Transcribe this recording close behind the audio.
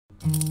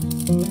Well,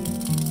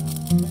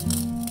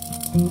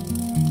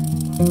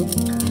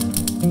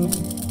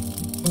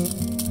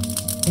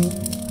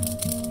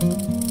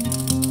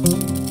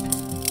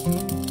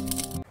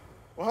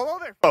 hello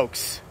there,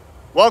 folks.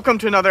 Welcome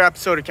to another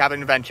episode of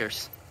Cabin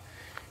Adventures.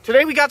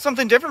 Today we got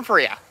something different for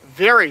you.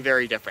 Very,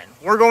 very different.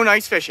 We're going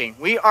ice fishing.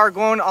 We are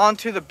going on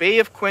to the Bay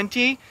of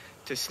Quinte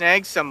to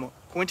snag some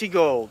Quinte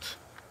gold.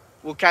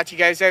 We'll catch you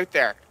guys out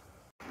there.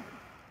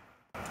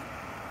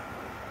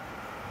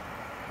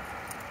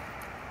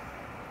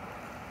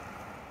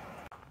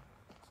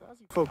 So as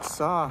you folks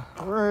saw,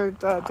 we're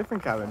at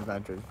different Cabin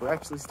Adventures. We're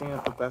actually staying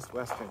at the Best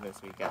Western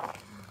this weekend.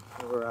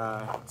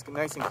 It's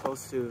nice and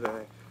close to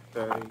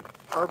the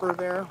harbor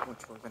there,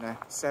 which we're going to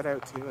set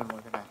out to, and we're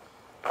going to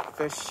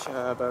fish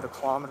about a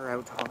kilometer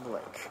out on the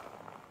lake.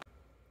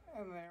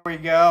 And there we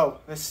go,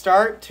 the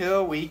start to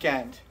the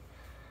weekend.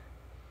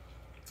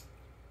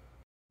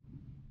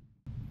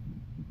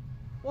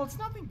 Well, it's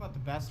nothing but the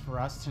best for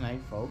us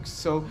tonight, folks.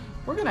 So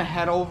we're going to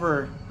head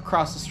over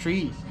across the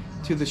street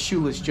to the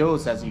Shoeless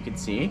Joe's, as you can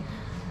see.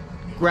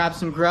 Grab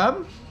some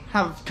grub,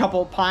 have a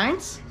couple of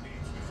pints.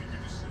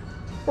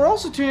 We're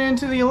also tuning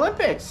into the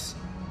Olympics.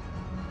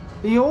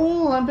 The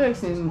old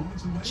Olympics in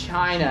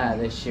China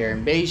this year,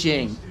 in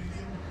Beijing.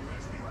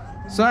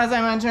 So as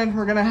I mentioned,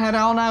 we're gonna head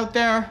on out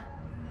there,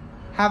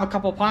 have a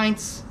couple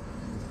pints,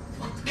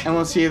 and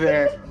we'll see you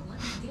there.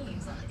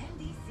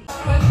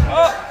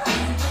 Oh!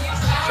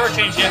 Short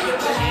change it.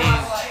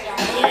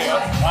 There you go.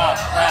 Wow,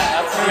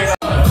 that's pretty.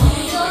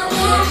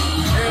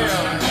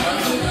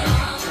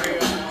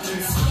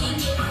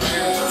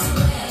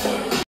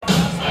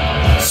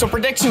 So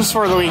predictions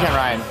for the weekend,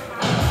 Ryan.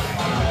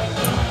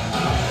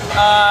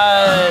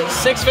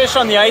 6 fish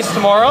on the ice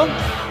tomorrow.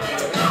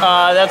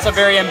 That's a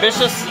very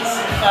ambitious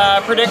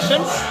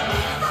prediction.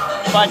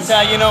 But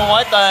you know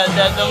what?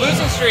 The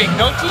losing streak,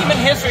 no team in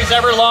history has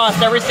ever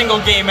lost every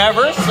single game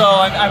ever. So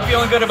I'm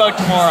feeling good about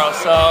tomorrow.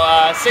 So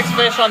 6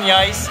 fish on the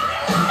ice.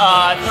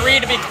 3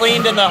 to be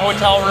cleaned in the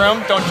hotel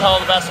room. Don't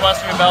tell the Best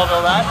Western in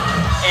Belleville that.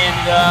 And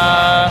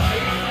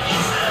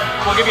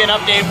we'll give you an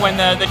update when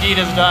the deed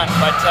is done.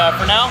 But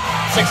for now,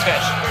 6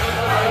 fish.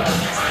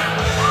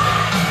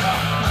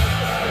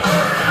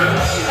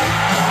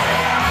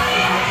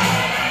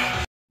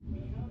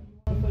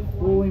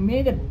 Well, we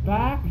made it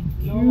back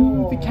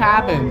to the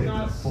cabin.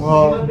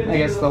 Well, I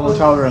guess the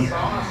hotel room.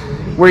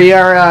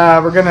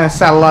 We're gonna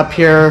settle up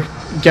here,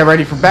 get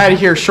ready for bed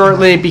here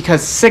shortly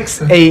because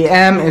 6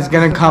 a.m. is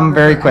gonna come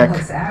very quick.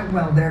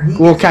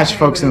 We'll catch you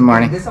folks in the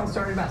morning. This all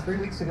started about 3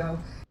 weeks ago.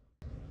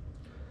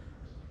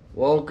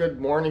 Well, good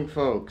morning,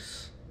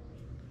 folks.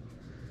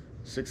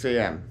 6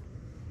 a.m.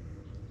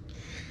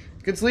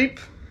 Good sleep,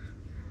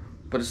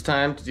 but it's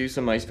time to do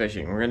some ice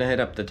fishing. We're gonna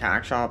hit up the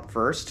tack shop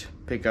first,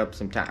 pick up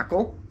some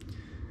tackle.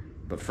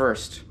 But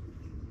first,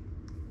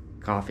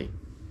 coffee.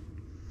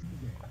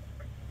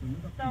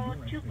 So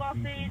 2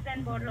 coffees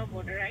and bottle of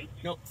water, right?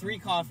 Nope, 3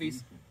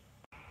 coffees.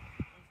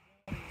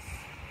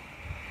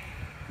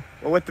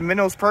 Well, with the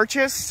minnows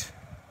purchased,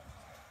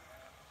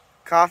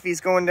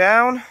 coffee's going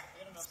down.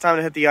 It's time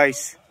to hit the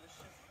ice.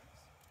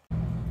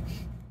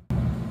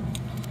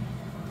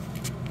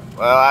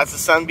 Well, as the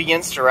sun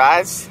begins to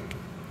rise,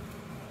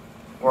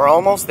 we're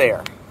almost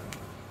there.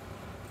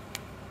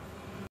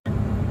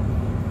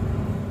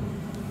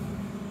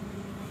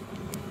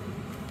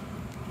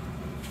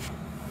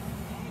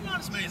 Not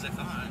as many as I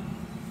thought.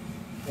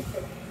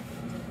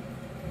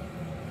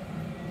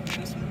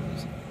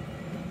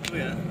 Oh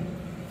yeah.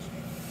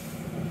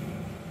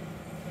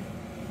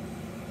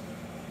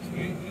 Sweet,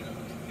 yeah.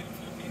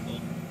 Handful of people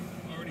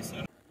already set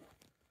up.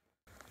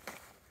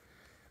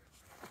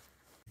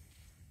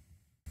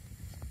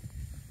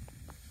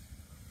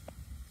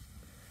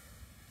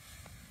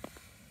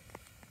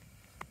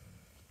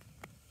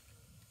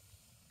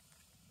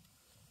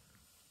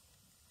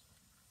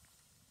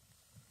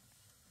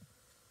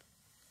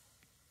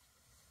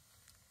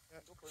 Yeah,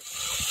 go for it.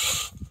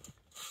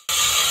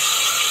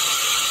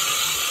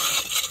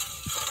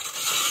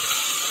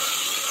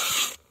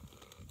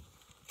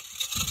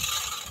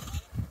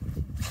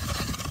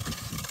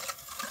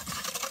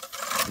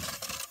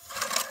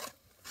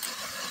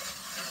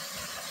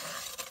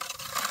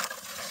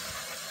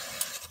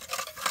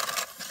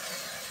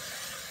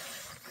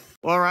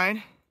 Well,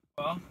 Ryan.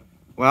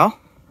 Well,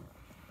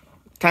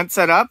 tent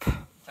set up.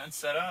 Tent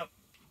set up.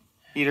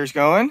 Heater's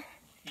going.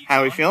 Heat's How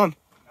are we on. feeling?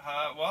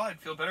 Well, I'd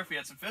feel better if we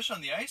had some fish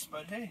on the ice,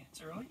 but hey,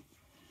 it's early.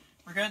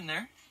 We're getting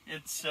there.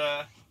 It's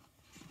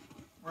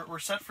we're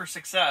set for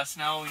success.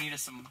 Now we need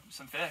some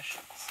fish.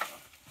 So,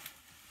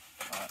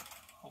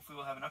 hopefully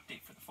we'll have an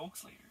update for the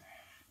folks later.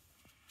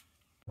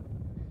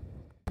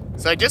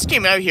 So I just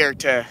came out here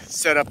to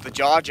set up the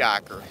jaw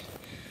jacker,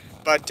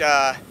 but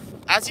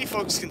as you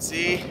folks can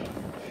see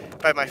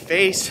by my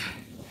face,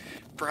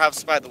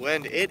 perhaps by the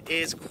wind, it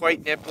is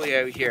quite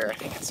nipply out here. I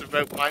think it's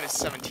about minus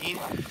 17.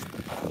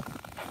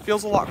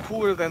 Feels a lot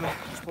cooler than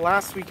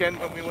last weekend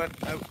when we went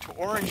out to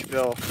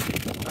Orangeville,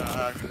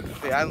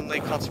 the Island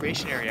Lake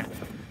Conservation Area.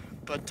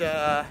 But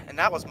and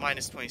that was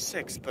minus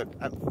 26.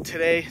 But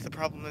today the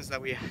problem is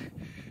that we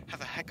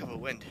have a heck of a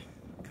wind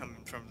coming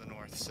from the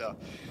north, so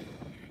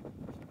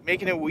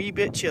making it a wee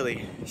bit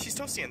chilly. She's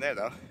toasty in there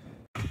though.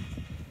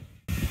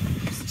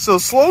 So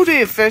slow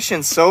day of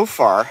fishing so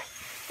far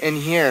in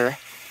here,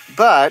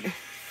 but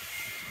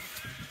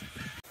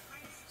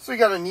so we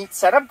got a neat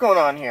setup going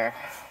on here.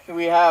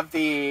 We have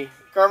the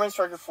Garmin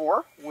Striker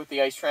 4 with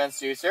the ice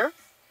transducer.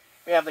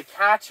 We have the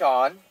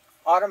catch-on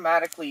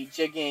automatically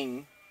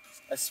jigging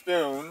a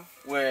spoon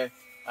with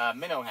a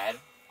minnow head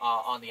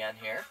on the end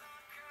here.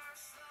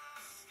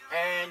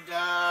 And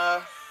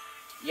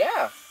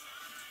yeah,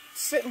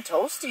 sitting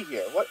toasty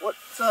here.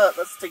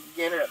 Let's take a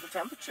gander at the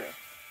temperature.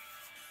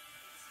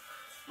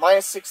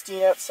 Minus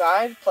 16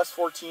 outside, plus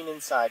 14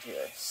 inside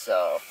here.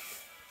 So,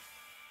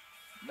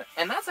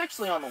 and that's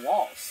actually on the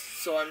walls.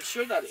 So I'm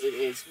sure that it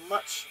is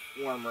much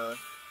warmer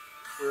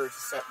if we were to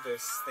set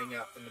this thing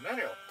up in the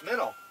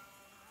middle.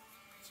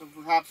 So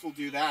perhaps we'll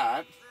do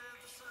that.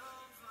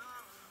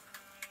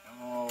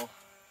 And we'll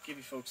give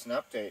you folks an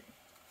update.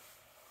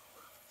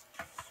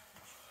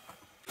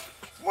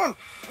 One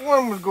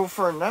would go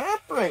for a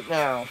nap right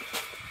now.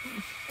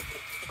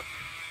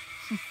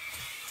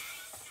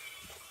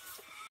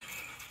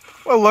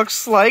 Well,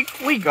 looks like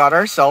we got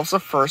ourselves a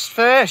first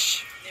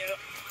fish. Yep.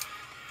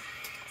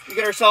 We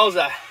got ourselves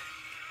a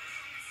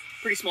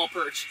pretty small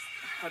perch.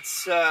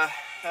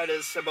 That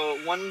is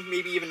about one,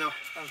 maybe even a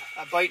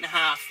bite and a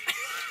half.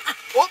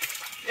 Whoop!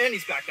 And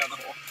he's back down the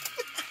hole.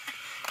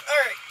 All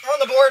right, we're on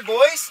the board,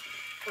 boys.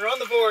 We're on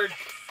the board.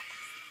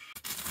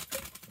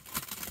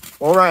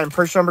 Well, Ryan,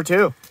 perch number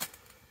 2.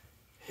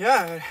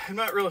 Yeah, I'm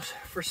not real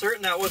for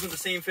certain that wasn't the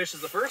same fish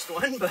as the first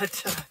one, but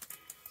it's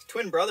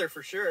twin brother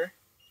for sure.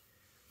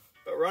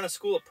 But we're on a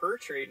school of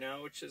perch right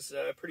now, which is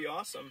pretty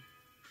awesome.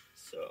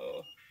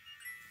 So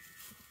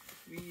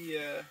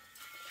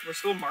we're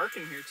still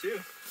marking here too.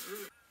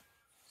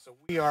 So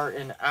we are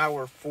in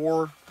hour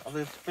 4 of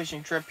this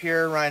fishing trip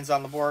here. Ryan's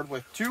on the board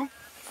with 2.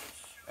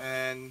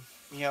 And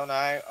Mio and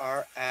I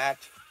are at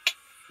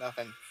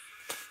nothing.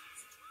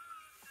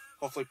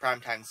 Hopefully prime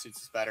time suits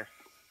us better.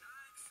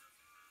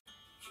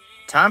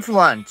 Time for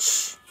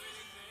lunch.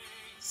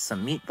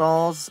 Some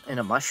meatballs and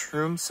a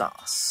mushroom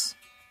sauce.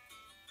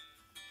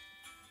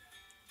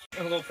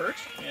 A little perch?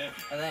 Yeah.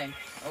 I think.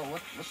 Oh,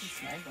 what's the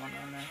snag going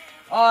on there?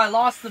 Oh, I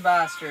lost the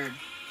bastard.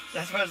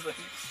 That's what I was like.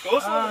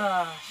 Ghost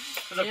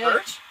is it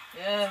perch?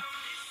 Yeah.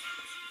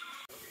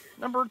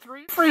 Number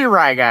 3 for you,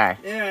 Rye guy.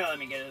 Yeah, let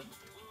me get a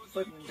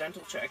flipping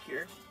dental check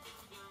here.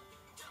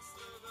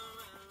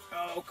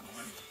 Oh, come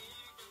on.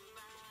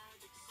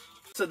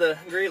 So the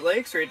Great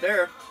Lakes right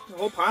there. A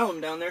whole pile of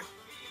them down there.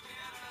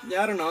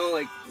 Yeah, I don't know,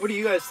 like, what do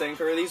you guys think?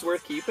 Are these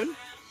worth keeping?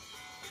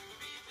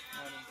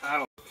 I don't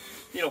know.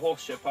 Need a whole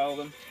shit pile of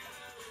them.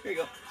 Here you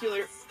go. See you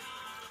later.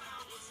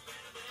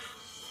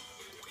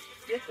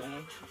 Get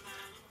going.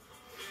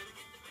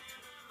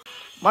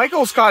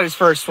 Michael's caught his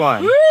first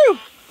one. Woo!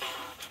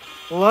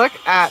 Look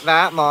at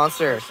that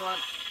monster. First one.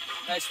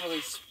 Nice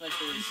release.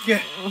 Nice release.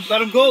 Yeah, let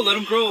them go. Let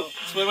them grow.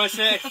 That's what I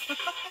say.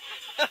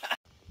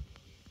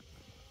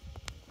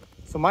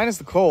 So minus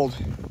the cold,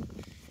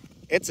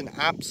 it's an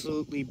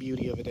absolutely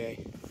beauty of a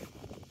day.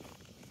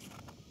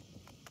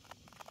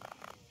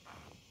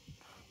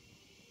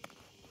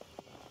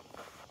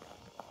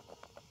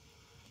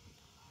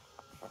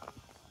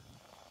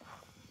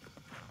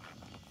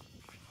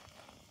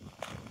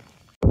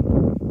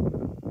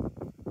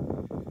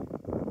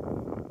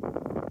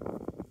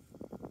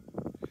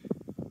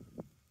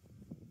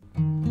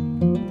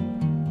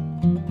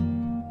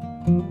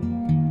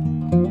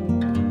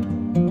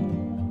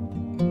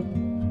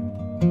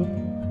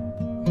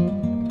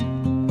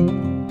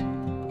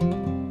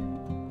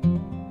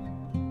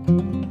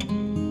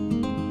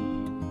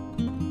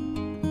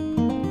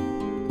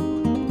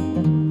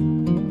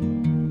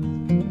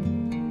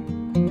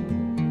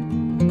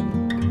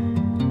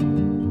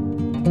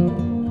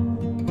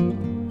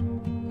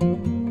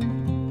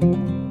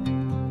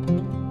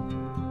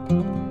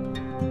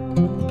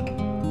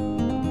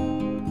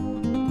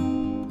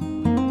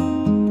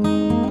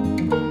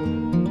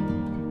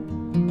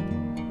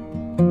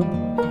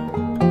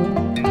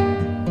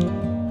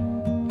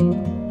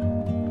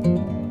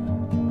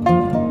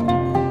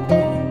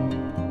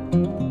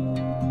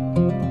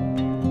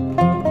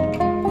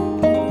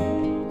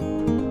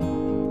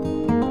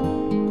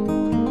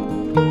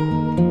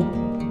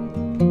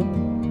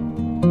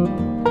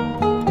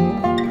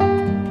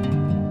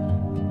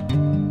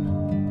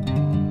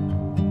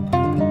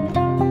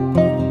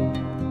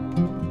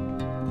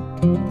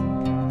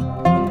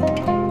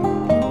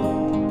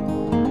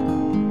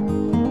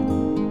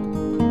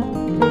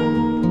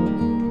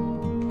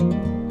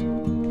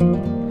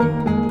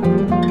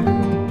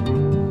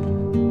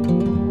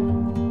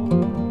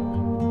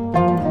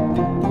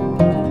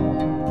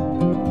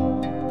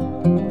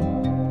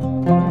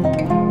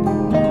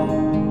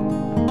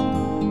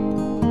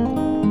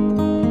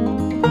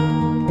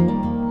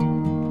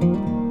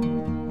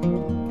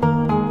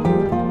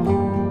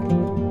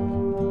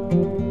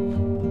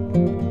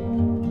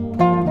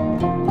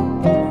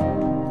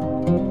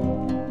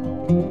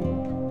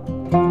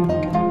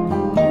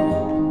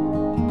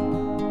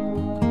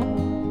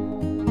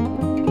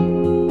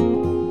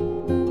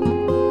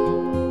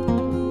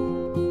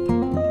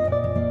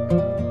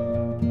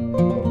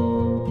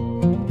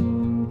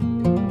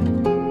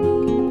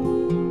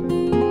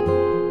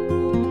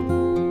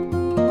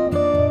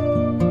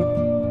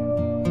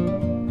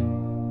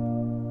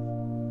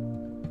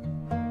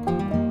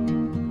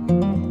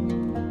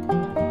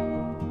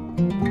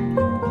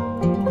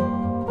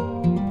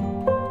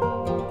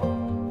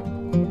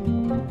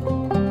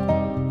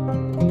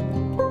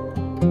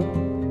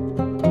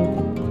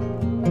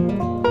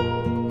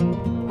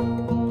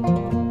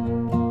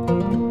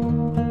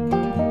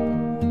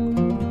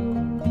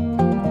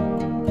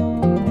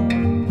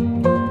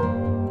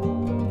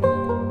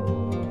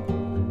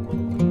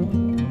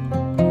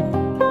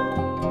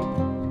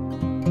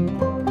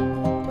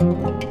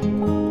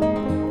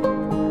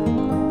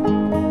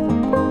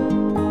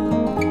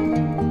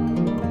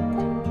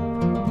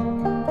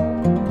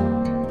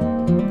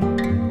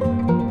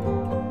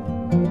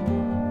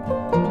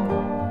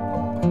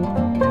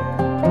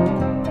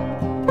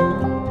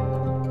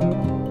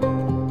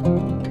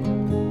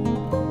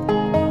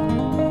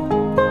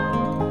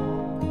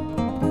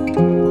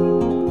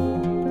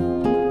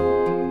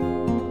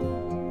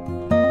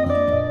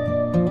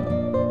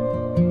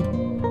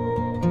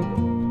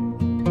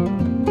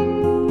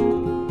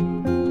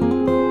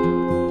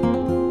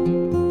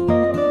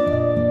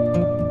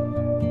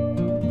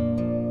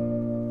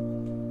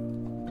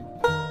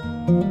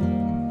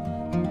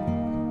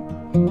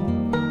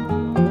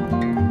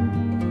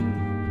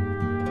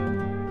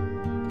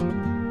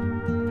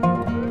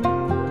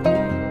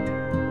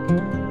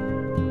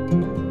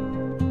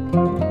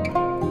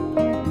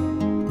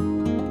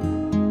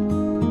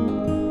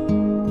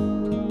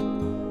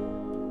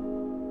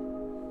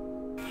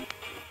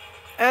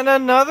 And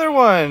another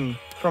one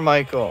from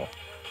Michael.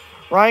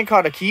 Ryan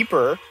caught a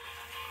keeper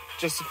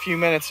just a few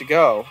minutes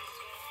ago.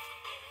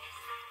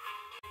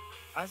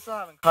 I still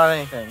haven't caught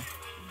anything.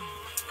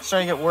 I'm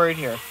starting to get worried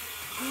here.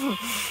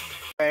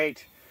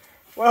 Right.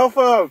 Well,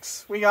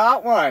 folks, we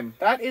got one.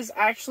 That is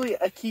actually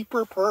a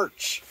keeper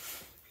perch.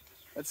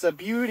 It's a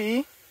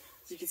beauty.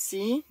 As you can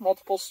see,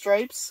 multiple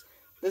stripes.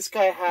 This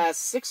guy has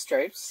 6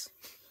 stripes.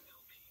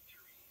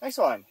 Nice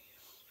one.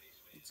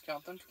 Let's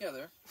count them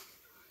together.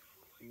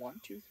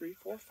 1, 2, 3,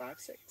 4, 5,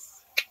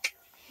 6.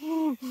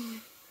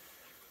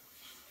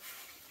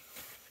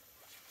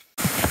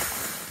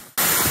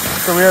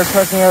 So we are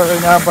testing it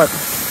right now, but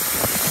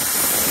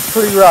it's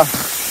pretty rough.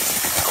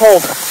 It's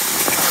cold.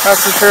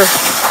 That's for sure.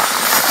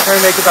 Trying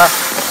to make it back.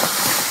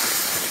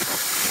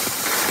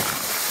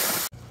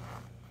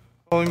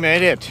 Well, we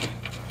made it.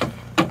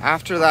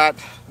 After that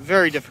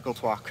very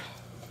difficult walk.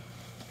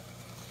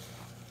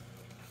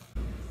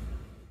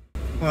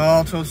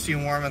 Well, toasty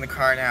and warm in the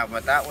car now,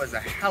 but that was a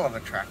hell of a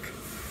trek.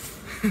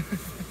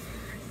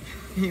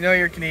 You know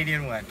your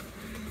Canadian win.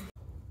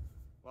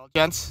 Well,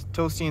 gents,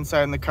 toasty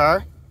inside in the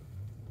car.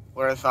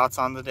 What are the thoughts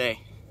on the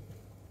day?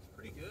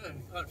 Pretty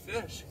good. Caught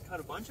fish.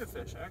 Caught a bunch of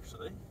fish,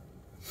 actually.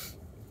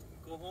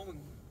 Go home and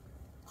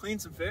clean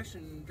some fish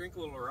and drink a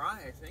little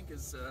rye, I think,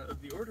 is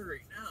the order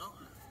right now.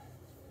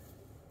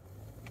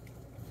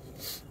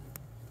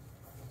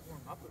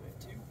 Warm up a bit,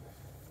 too.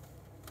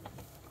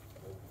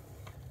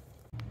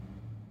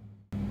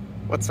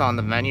 What's on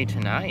the menu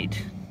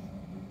tonight?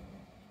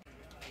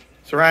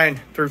 So Ryan,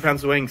 3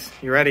 pounds of wings.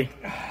 You ready?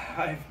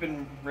 I've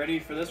been ready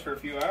for this for a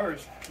few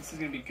hours. This is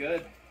going to be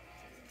good.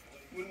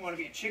 Wouldn't want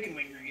to be a chicken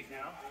wing right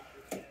now.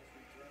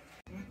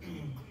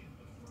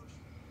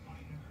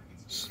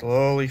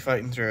 Slowly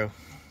fighting through.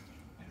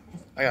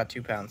 I got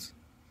 2 pounds,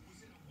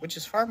 which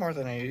is far more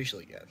than I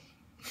usually get.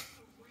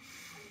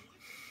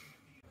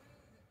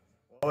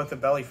 Well, with a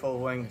belly full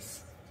of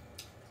wings,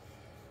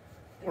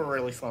 we're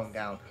really slowing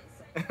down.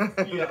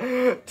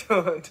 Yeah.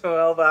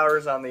 12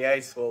 hours on the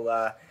ice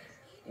will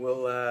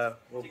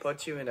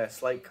put you in a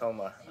slight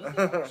coma. It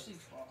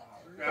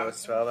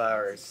was 12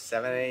 hours,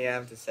 7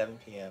 a.m. to 7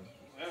 p.m.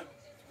 Yeah,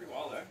 it's pretty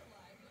wild there.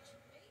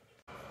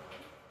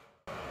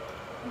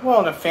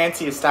 Well, in a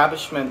fancy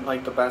establishment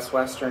like the Best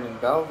Western in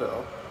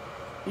Belleville,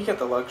 you get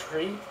the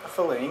luxury of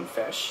filleting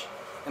fish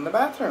in the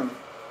bathroom.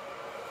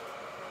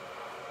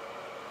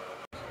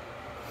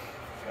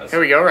 Here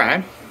we go,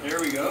 Ryan. There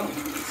we go.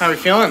 How are we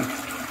feeling?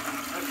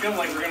 I feel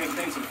like we're going to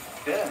clean some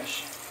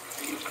fish.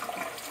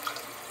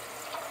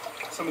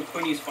 Some of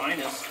Quinte's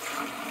finest.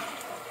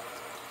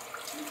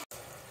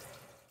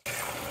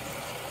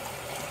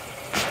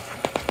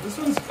 This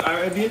one's,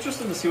 I'd be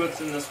interested to see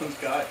what's in this one's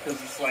gut,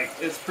 because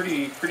it's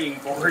pretty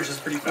engorged, it's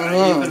pretty fatty.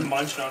 You've been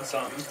munching on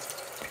something.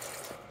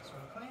 So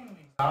we're cleaning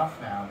these off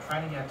now,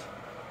 trying to get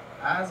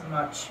as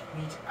much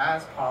meat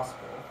as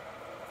possible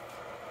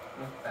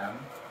with them.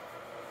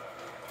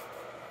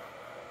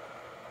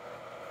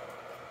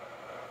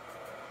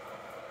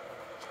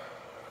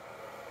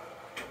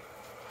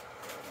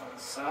 On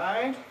the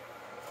side.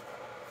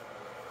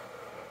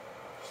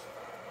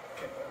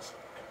 Get those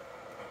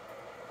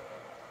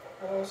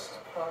close as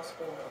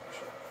possible.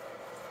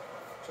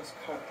 Just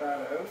cut that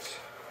out.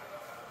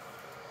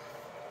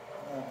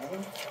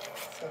 And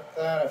set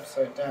that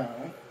upside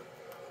down.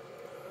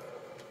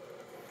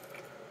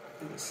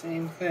 Do the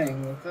same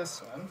thing with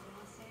this one.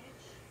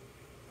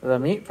 The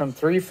meat from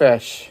 3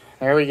 fish.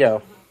 There we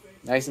go.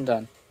 Nice and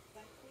done.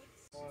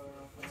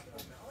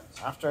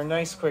 After a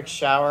nice quick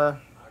shower,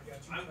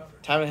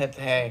 time to hit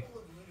the hay.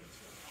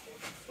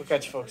 We'll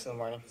catch you folks in the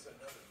morning.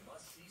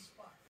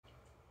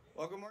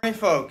 Well, good morning,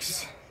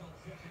 folks.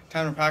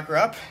 Time to pack her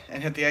up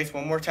and hit the ice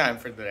one more time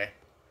for the day.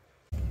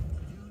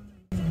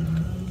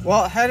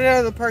 Well, headed out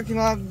of the parking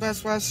lot of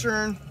Best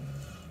Western.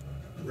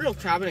 Real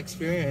cabin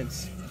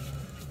experience.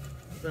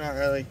 But not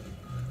really.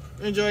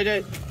 Enjoyed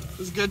it. It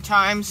was good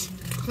times.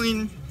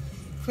 Clean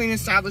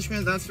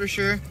establishment, that's for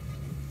sure.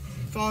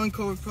 Following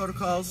COVID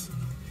protocols.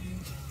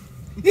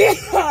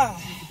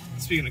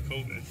 Speaking of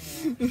COVID.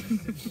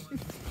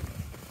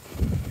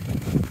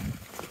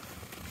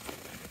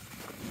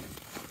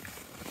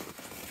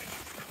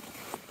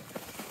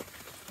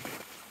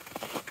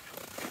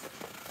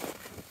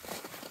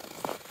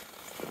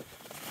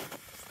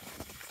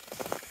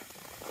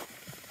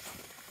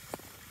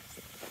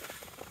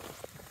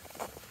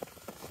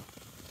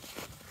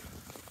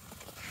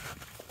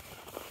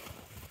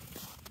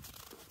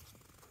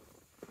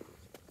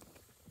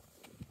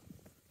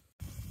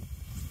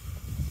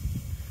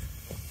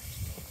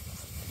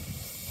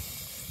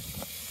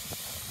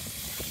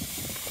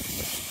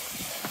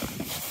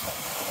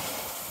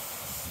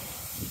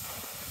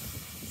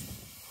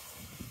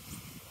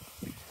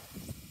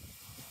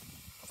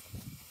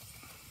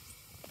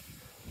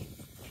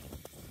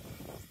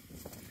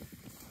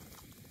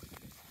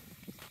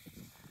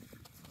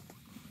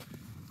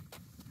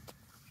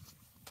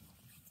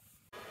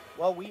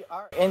 Well, we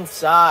are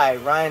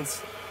inside.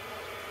 Ryan's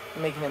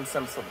making him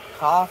some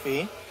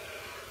coffee.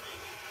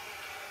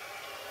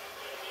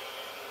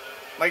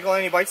 Michael,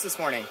 any bites this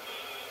morning?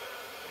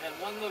 And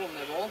one little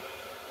nibble.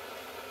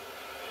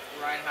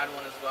 Ryan had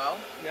one as well.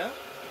 Yeah,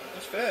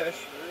 there's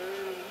fish.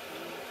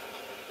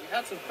 We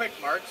had some quick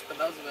marks, but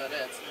that was about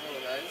it. Some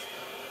little guys.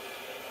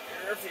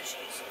 There are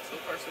fishies. So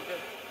far, so good.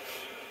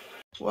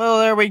 Well,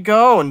 there we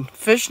go.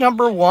 Fish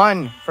number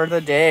 1 for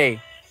the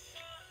day.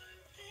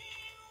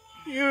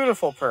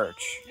 Beautiful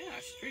perch. Yeah,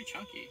 she's pretty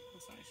chunky.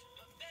 That's nice.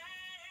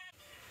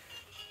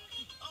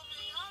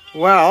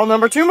 Well,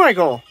 number 2,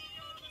 Michael.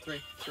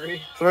 Three.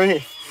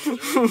 3.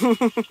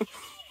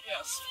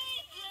 Yes.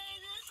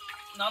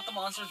 Not the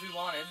monsters we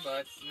wanted, but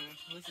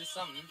at least it's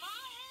something.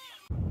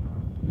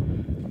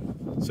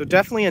 So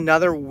definitely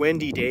another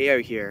windy day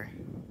out here.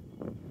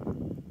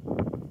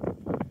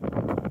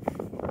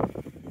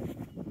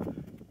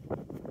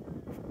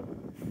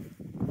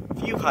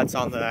 Few huts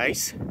on the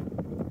ice.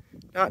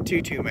 Not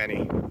too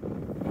many.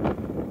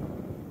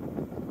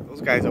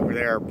 Those guys over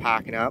there are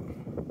packing up.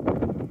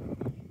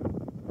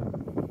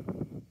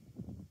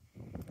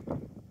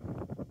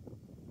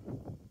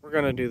 We're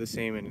gonna do the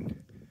same in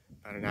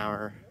about an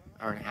hour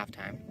and a half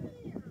time.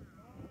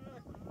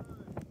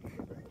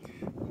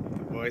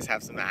 The boys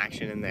have some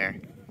action in there.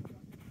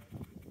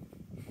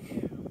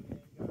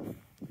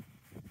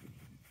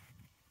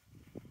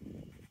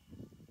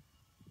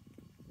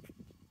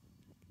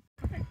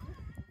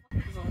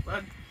 It's all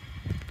bad.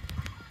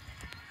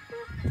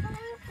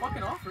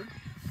 Fucking offered.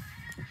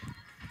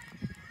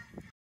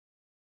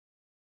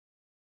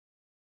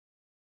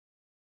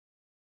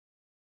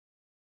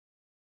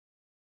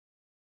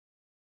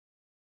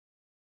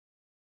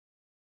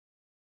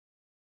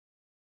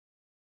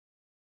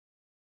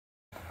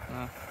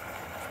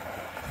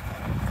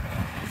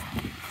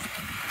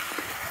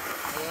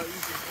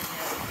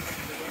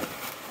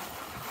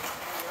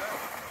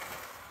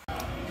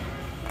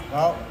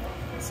 Well,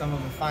 some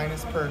of the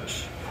finest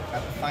perch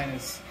at the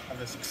finest of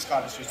the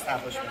Scottish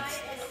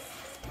establishments.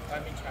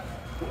 Let me try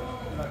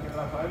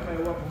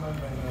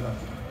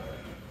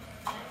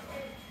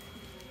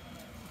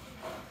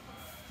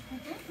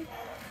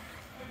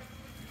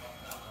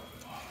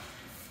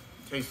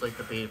Tastes like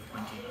the Bay of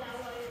Quinte.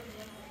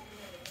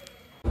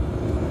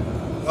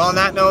 Well, on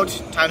that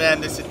note, time to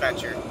end this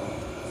adventure.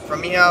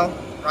 From Mio,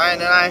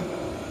 Ryan, and I,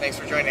 thanks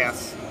for joining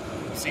us.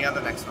 See you on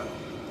the next one.